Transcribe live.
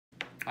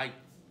tight.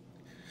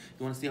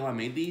 You wanna see how I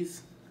made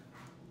these?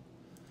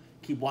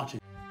 Keep watching.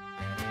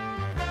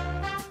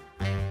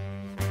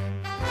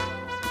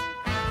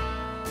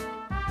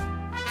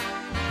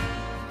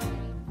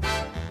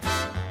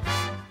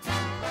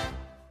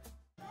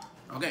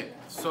 Okay,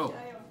 so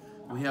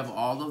we have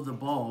all of the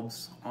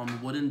bulbs on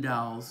wooden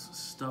dowels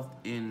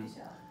stuffed in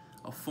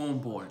a foam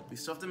board. We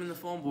stuff them in the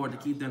foam board to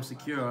keep them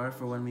secure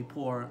for when we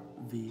pour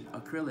the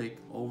acrylic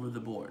over the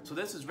board. So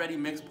this is ready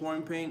mixed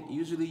pouring paint.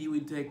 Usually you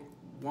would take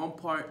 1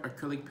 part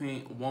acrylic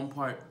paint, 1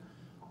 part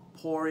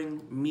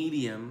pouring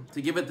medium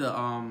to give it the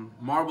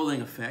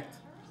marbling effect.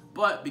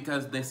 But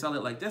because they sell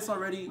it like this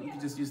already, you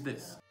can just use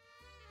this.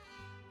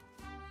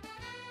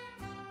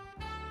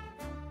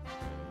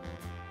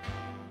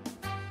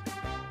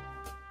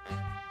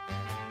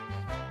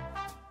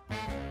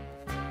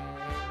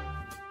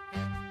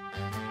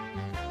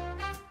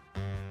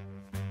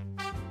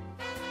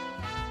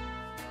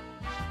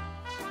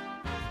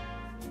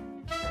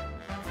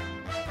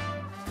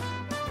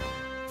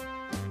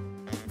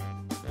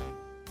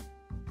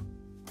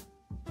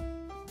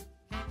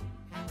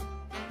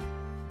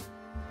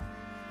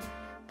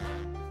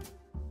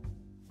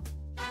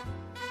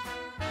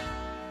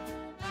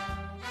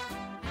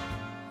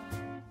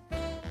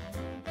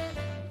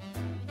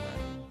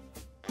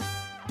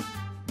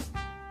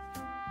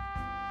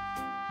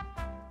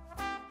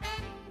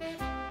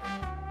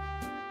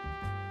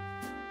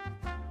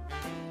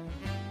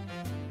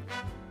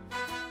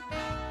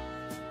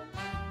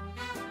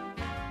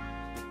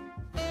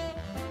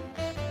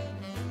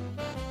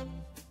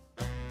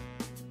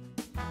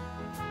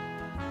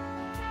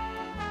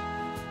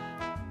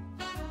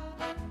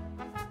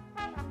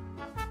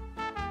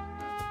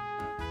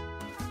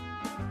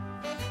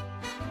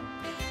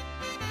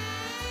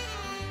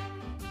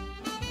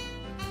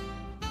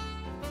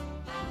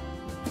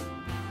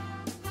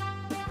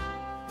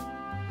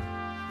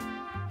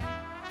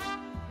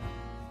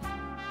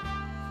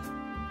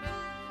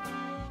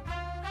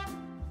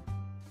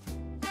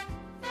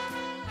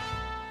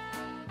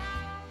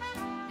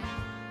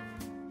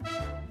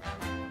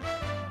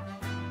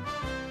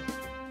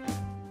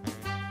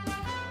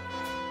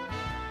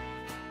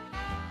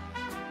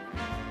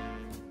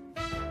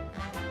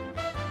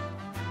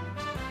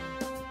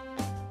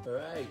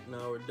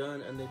 Now we're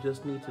done and they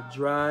just need to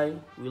dry.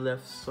 We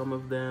left some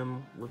of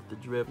them with the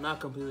drip not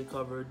completely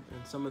covered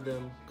and some of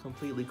them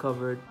completely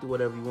covered. Do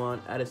whatever you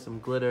want. Added some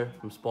glitter,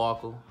 some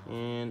sparkle,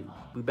 and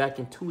we'll be back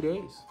in 2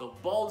 days. The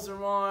bulbs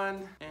are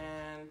on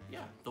and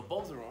yeah, the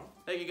bulbs are on.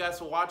 Thank you guys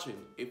for watching.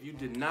 If you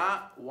did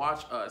not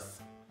watch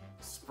us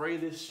spray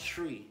this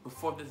tree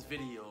before this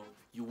video,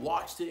 you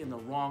watched it in the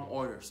wrong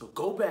order. So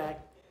go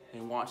back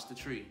and watch the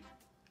tree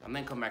and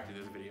then come back to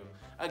this video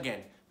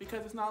again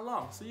because it's not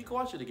long, so you can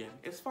watch it again.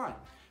 It's fine.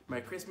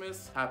 Merry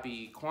Christmas,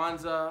 Happy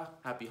Kwanzaa,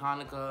 Happy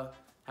Hanukkah,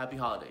 Happy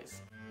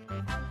Holidays.